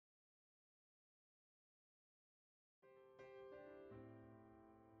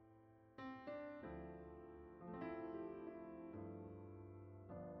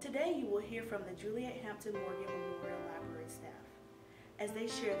Today you will hear from the Juliette Hampton Morgan Memorial Library staff as they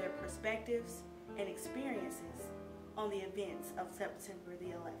share their perspectives and experiences on the events of September the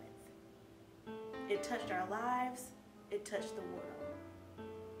 11th. It touched our lives, it touched the world,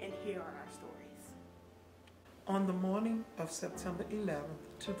 and here are our stories. On the morning of September 11th,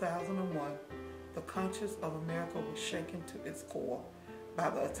 2001, the conscience of America was shaken to its core by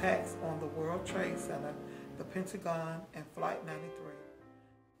the attacks on the World Trade Center, the Pentagon, and Flight 93.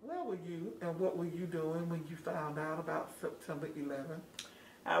 Where were you and what were you doing when you found out about September 11th?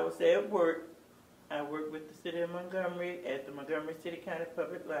 I was at work. I worked with the City of Montgomery at the Montgomery City County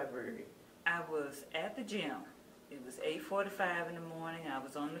Public Library. I was at the gym. It was 8:45 in the morning. I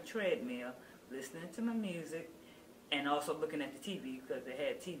was on the treadmill listening to my music and also looking at the TV because they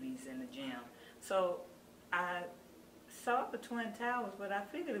had TVs in the gym. So I saw the Twin Towers, but I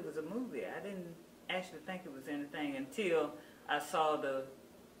figured it was a movie. I didn't actually think it was anything until I saw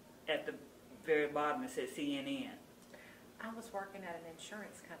at the very bottom it said CNN. I was working at an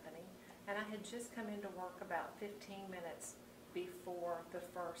insurance company, and I had just come into work about 15 minutes before the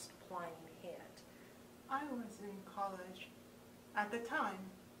first plane hit. I was in college at the time,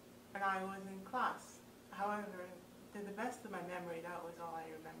 and I was in class. However, to the best of my memory, that was all I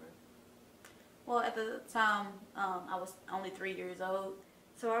remember. Well, at the time, I was only 3 years old.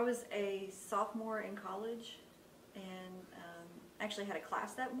 So I was a sophomore in college and actually had a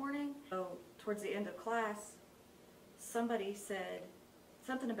class that morning. So towards the end of class, somebody said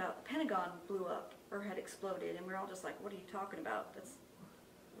something about the Pentagon blew up or had exploded, and we're all just like, what are you talking about?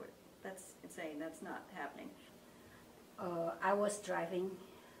 That's insane. That's not happening. I was driving,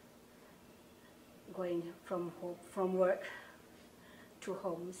 going from work to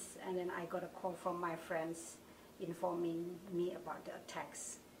homes, and then I got a call from my friends informing me about the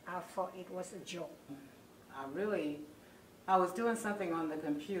attacks. I thought it was a joke. I was doing something on the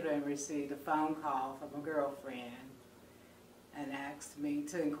computer and received a phone call from a girlfriend and asked me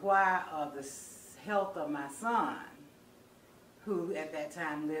to inquire of the health of my son, who at that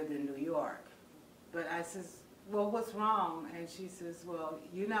time lived in New York. But I says, well, what's wrong? And she says, well,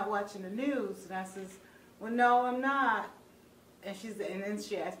 you're not watching the news. And I says, well, no, I'm not. And then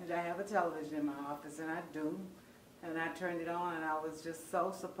she asked me, do I have a television in my office? And I do. And I turned it on, and I was just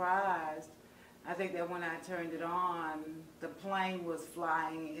so surprised. I think that when I turned it on, the plane was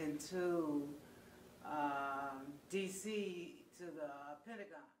flying into D.C. to the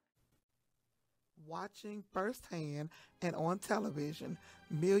Pentagon. Watching firsthand and on television,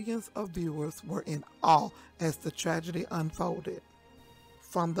 millions of viewers were in awe as the tragedy unfolded.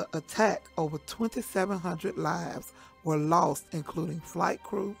 From the attack, over 2,700 lives were lost, including flight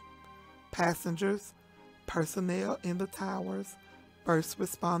crew, passengers, personnel in the towers, first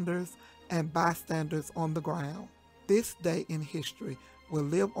responders, and bystanders on the ground. This day in history will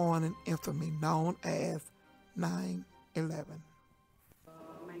live on in infamy known as 9/11.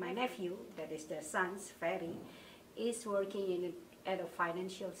 My nephew, that is the son's Ferry, is working at a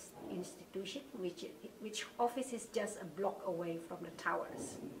financial institution, which office is just a block away from the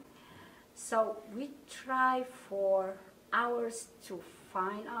towers. So we tried for hours to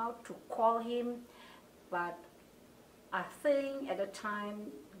find out, to call him, but I think at the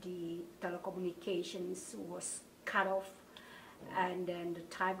time the telecommunications was cut off, and then the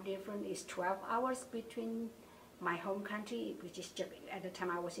time difference is 12 hours between my home country, which is at the time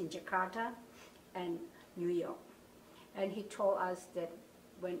I was in Jakarta, and New York. And he told us that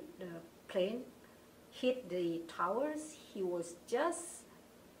when the plane hit the towers, he was just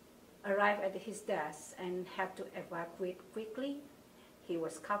arrived at his desk and had to evacuate quickly. He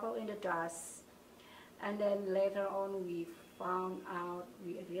was covered in the dust. And then later on we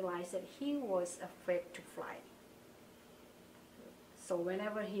realized that he was afraid to fly. So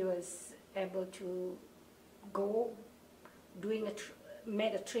whenever he was able to go,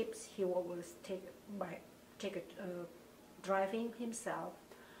 made a trips, he always driving himself.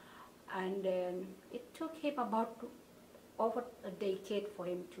 And then it took him about over a decade for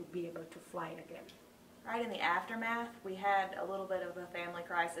him to be able to fly again. Right in the aftermath, we had a little bit of a family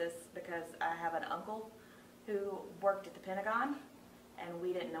crisis because I have an uncle who worked at the Pentagon, and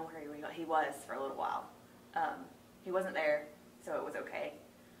we didn't know where he was for a little while. He wasn't there, so it was okay.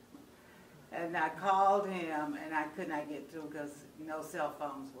 And I called him, and I could not get through because no cell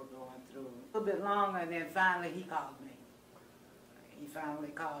phones were going through. A little bit longer, and then finally he called me. He finally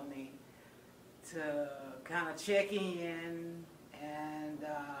called me to kind of check in and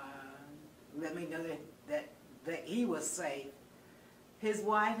let me know that he was safe. His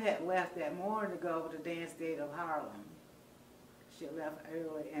wife had left that morning to go to the dance date of Harlem. She left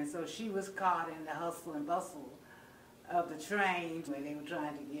early, and so she was caught in the hustle and bustle of the train when they were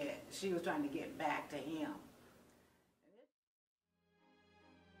trying to get, she was trying to get back to him.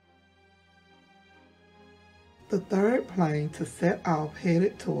 The third plane to set off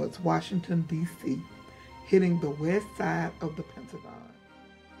headed towards Washington, D.C., hitting the west side of the Pentagon.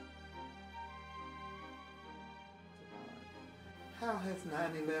 How has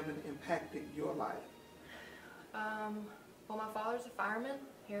 9/11 impacted your life? Well, my father's a fireman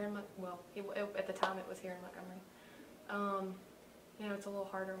here in, at the time it was here in Montgomery. You know, it's a little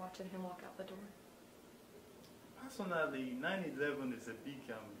harder watching him walk out the door. Personally, 9/11 is a big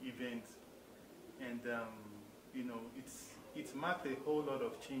event, and you know, it's marked a whole lot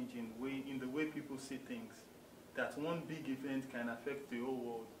of change in the way people see things. That one big event can affect the whole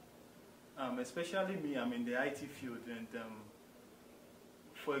world. Especially me, I'm in the IT field, and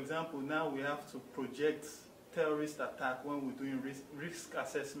for example, now we have to project terrorist attack when we're doing risk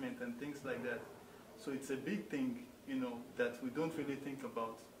assessment and things like that. So it's a big thing, you know, that we don't really think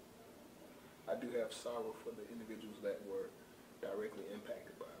about. I do have sorrow for the individuals that were directly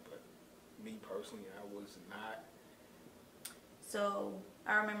impacted by it, but me personally, I was not. So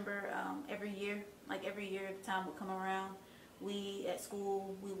I remember every year the time would come around, we at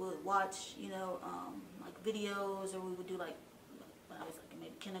school, we would watch, you know, like videos, or we would do like, when I was like in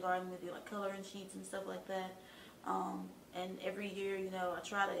maybe kindergarten, we'd do like coloring sheets and stuff like that. And every year, you know, I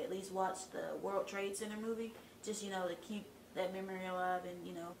try to at least watch the World Trade Center movie, just, you know, to keep that memory alive, and,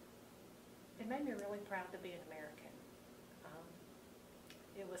 you know. It made me really proud to be an American.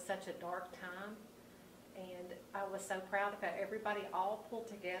 It was such a dark time, and I was so proud of how everybody all pulled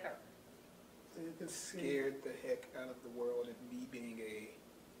together. It scared the heck out of the world, and me being a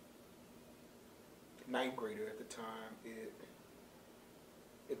ninth grader at the time,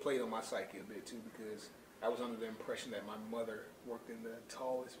 it played on my psyche a bit too, because I was under the impression that my mother worked in the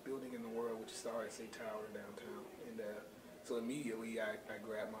tallest building in the world, which is the RSA Tower downtown, and so immediately I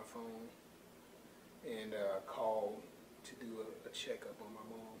grabbed my phone and called to do a checkup on my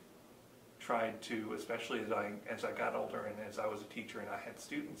mom. Tried to, especially as I got older and as I was a teacher and I had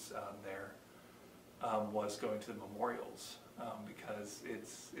students there, was going to the memorials, because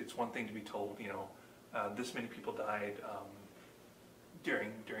it's one thing to be told, you know, this many people died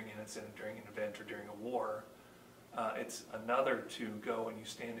during an incident, during an event, or during a war. It's another to go and you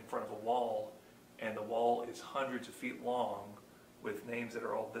stand in front of a wall, and the wall is hundreds of feet long with names that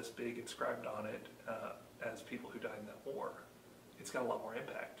are all this big inscribed on it as people who died in that war. It's got a lot more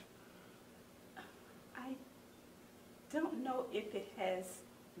impact. I don't know if it has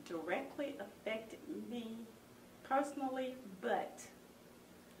directly affected me personally, but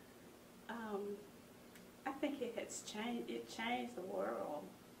I think it has changed. It changed the world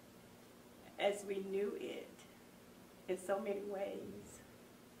as we knew it in so many ways.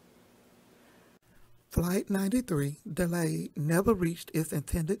 Flight 93, delayed, never reached its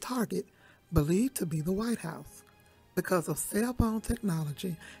intended target, believed to be the White House. Because of cell phone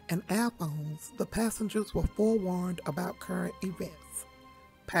technology and air phones, the passengers were forewarned about current events.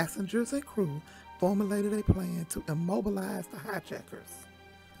 Passengers and crew formulated a plan to immobilize the hijackers.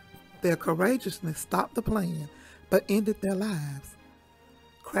 Their courageousness stopped the plane, but ended their lives,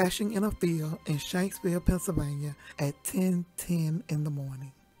 crashing in a field in Shanksville, Pennsylvania at 10:10 in the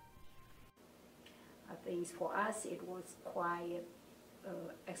morning. I think for us it was quite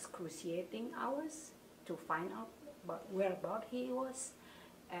excruciating hours to find out whereabout he was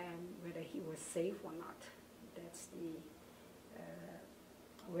and whether he was safe or not. That's the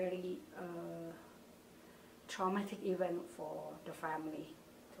very traumatic event for the family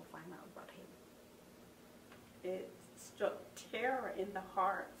to find out about him. It struck terror in the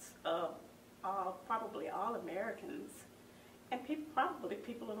hearts of probably all Americans, and probably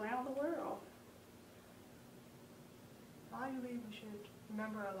people around the world. I believe we should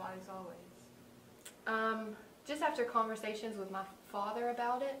remember our lives always. Just after conversations with my father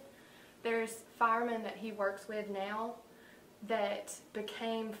about it, there's firemen that he works with now that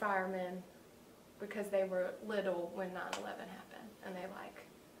became firemen because they were little when 9/11 happened, and they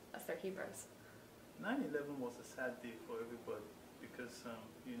that's their heroes. 9/11 was a sad day for everybody because,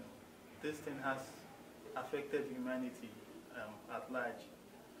 you know, this thing has affected humanity at large.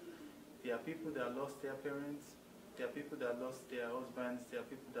 There are people that lost their parents, there are people that lost their husbands, there are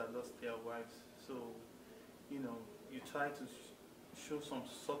people that lost their wives. So, you know, you try to show some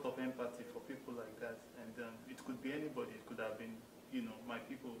sort of empathy for people like that, and it could be anybody. It could have been, you know, my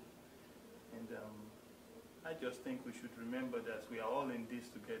people. And I just think we should remember that we are all in this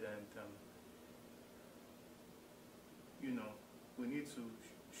together, and you know, we need to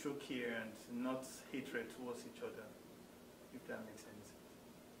show care and not hatred towards each other, if that makes any sense.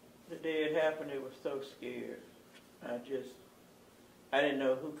 The day it happened, they were so scared. I didn't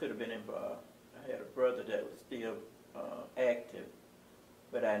know who could have been involved. I had a brother that was still active,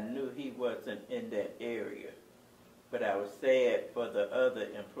 but I knew he wasn't in that area. But I was sad for the other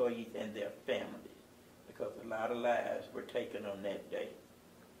employees and their families because a lot of lives were taken on that day,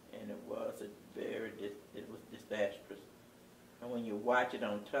 and it was disastrous. And when you watch it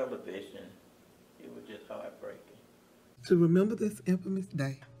on television, it was just heartbreaking. To remember this infamous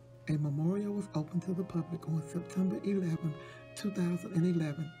day, a memorial was opened to the public on September 11,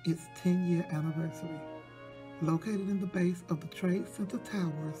 2011, its 10-year anniversary. Located in the base of the Trade Center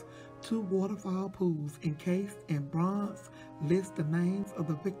towers, 2 waterfall pools encased in bronze list the names of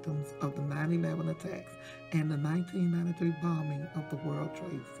the victims of the 9/11 attacks and the 1993 bombing of the World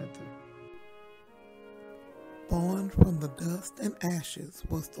Trade Center. Born from the dust and ashes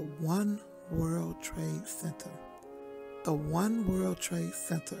was the One World Trade Center. The One World Trade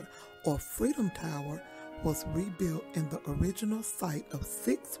Center, or Freedom Tower, was rebuilt in the original site of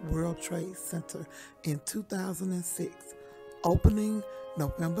 6 World Trade Center in 2006, opening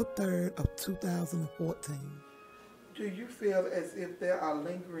November 3rd of 2014. Do you feel as if there are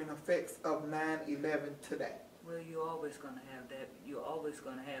lingering effects of 9/11 today? Well, you're always going to have that. You're always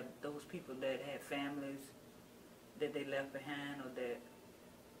going to have those people that had families that they left behind or that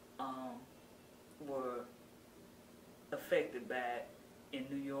were affected by it in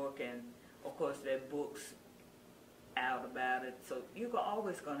New York, and of course there are books out about it. So you're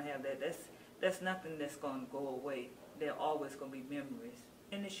always going to have that. That's nothing that's going to go away. There are always going to be memories,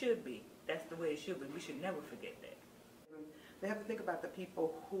 and it should be. That's the way it should be. We should never forget that. They have to think about the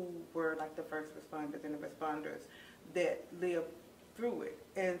people who were like the first responders and the responders that lived through it,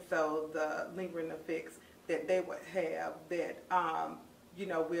 and so the lingering effects that they would have that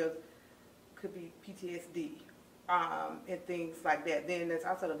could be PTSD and things like that. Then there's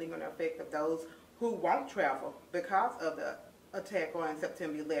also the lingering effect of those who won't travel because of the attack on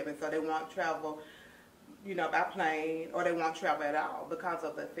September 11th. So they won't travel, by plane, or they won't travel at all because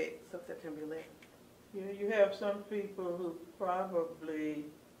of the effects of September 11th. Yeah, you have some people who probably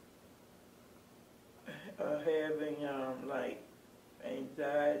are having like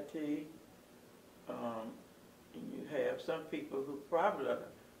anxiety, and you have some people who probably are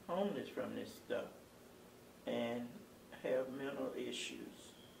homeless from this stuff and have mental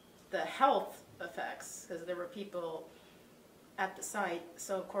issues. The health effects, because there were people at the site,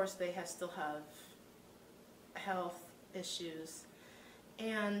 so of course they still have health issues.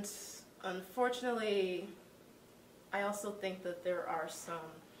 And unfortunately, I also think that there are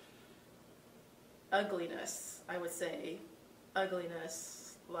some ugliness,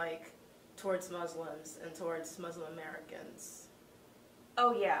 like towards Muslims and towards Muslim Americans.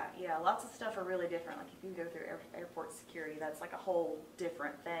 Oh yeah, lots of stuff are really different. Like if you go through airport security, that's like a whole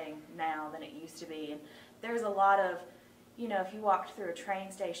different thing now than it used to be. And there's a lot of, if you walked through a train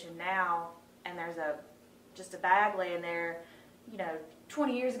station now and there's just a bag laying there,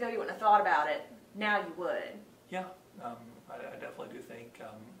 20 years ago you wouldn't have thought about it. Now you would. Yeah, I definitely do think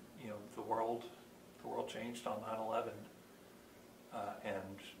the world changed on 9/11,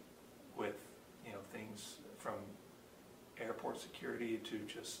 and with things from airport security to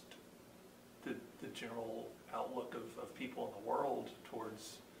just the general outlook of people in the world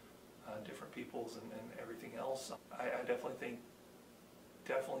towards different peoples and everything else. I definitely think,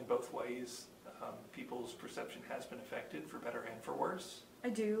 both ways, people's perception has been affected for better and for worse. I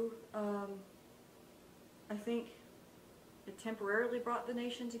do. I think it temporarily brought the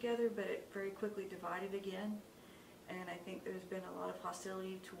nation together, but it very quickly divided again. And I think there's been a lot of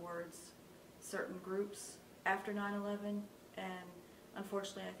hostility towards certain groups after 9/11, and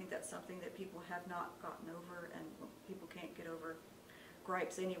unfortunately I think that's something that people have not gotten over, and people can't get over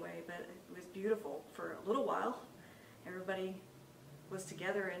gripes anyway. But it was beautiful for a little while. Everybody was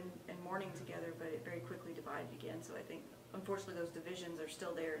together and mourning together, but it very quickly divided again. So I think unfortunately those divisions are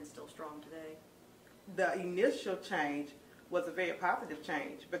still there and still strong today. The initial change was a very positive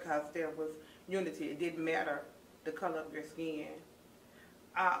change because there was unity. It didn't matter the color of your skin.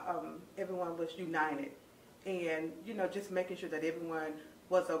 Everyone was united, and just making sure that everyone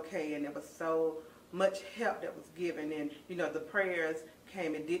was okay, and there was so much help that was given, and the prayers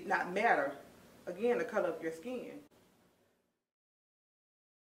came. It did not matter, again, the color of your skin.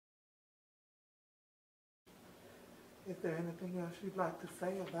 Is there anything else you'd like to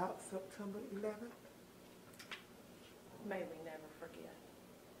say about September 11th? May we never forget.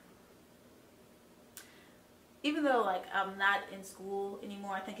 Even though I'm not in school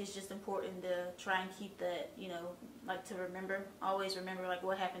anymore, I think it's just important to try and keep that, to remember, always remember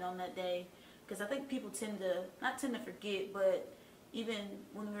what happened on that day. Because I think people not tend to forget, but even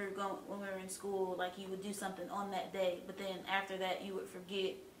when we were in school, like you would do something on that day, but then after that you would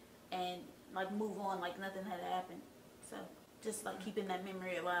forget and like move on like nothing had happened. So just like keeping that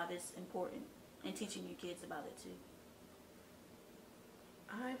memory alive is important, and teaching your kids about it too.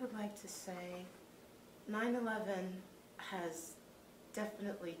 I would like to say 9/11 has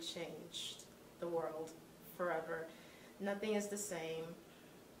definitely changed the world forever. Nothing is the same.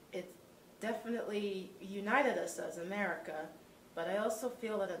 It definitely united us as America, but I also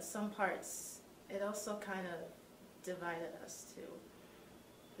feel that in some parts it also kind of divided us too.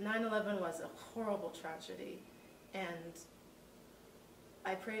 9/11 was a horrible tragedy, and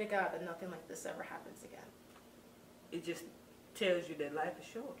I pray to God that nothing like this ever happens again. It just tells you that life is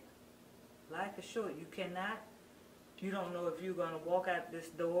short. Life is short. You don't know if you're going to walk out this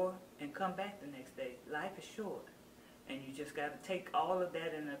door and come back the next day. Life is short. And you just got to take all of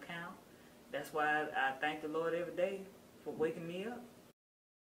that into account. That's why I thank the Lord every day for waking me up.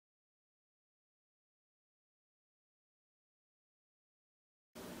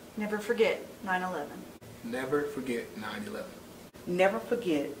 Never forget 9/11. Never forget 9/11. Never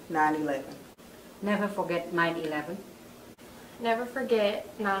forget 9/11. Never forget 9/11. Never forget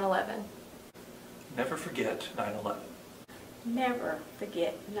 9/11. Never forget 9/11. Never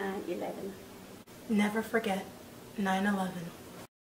forget 9/11. Never forget 9/11.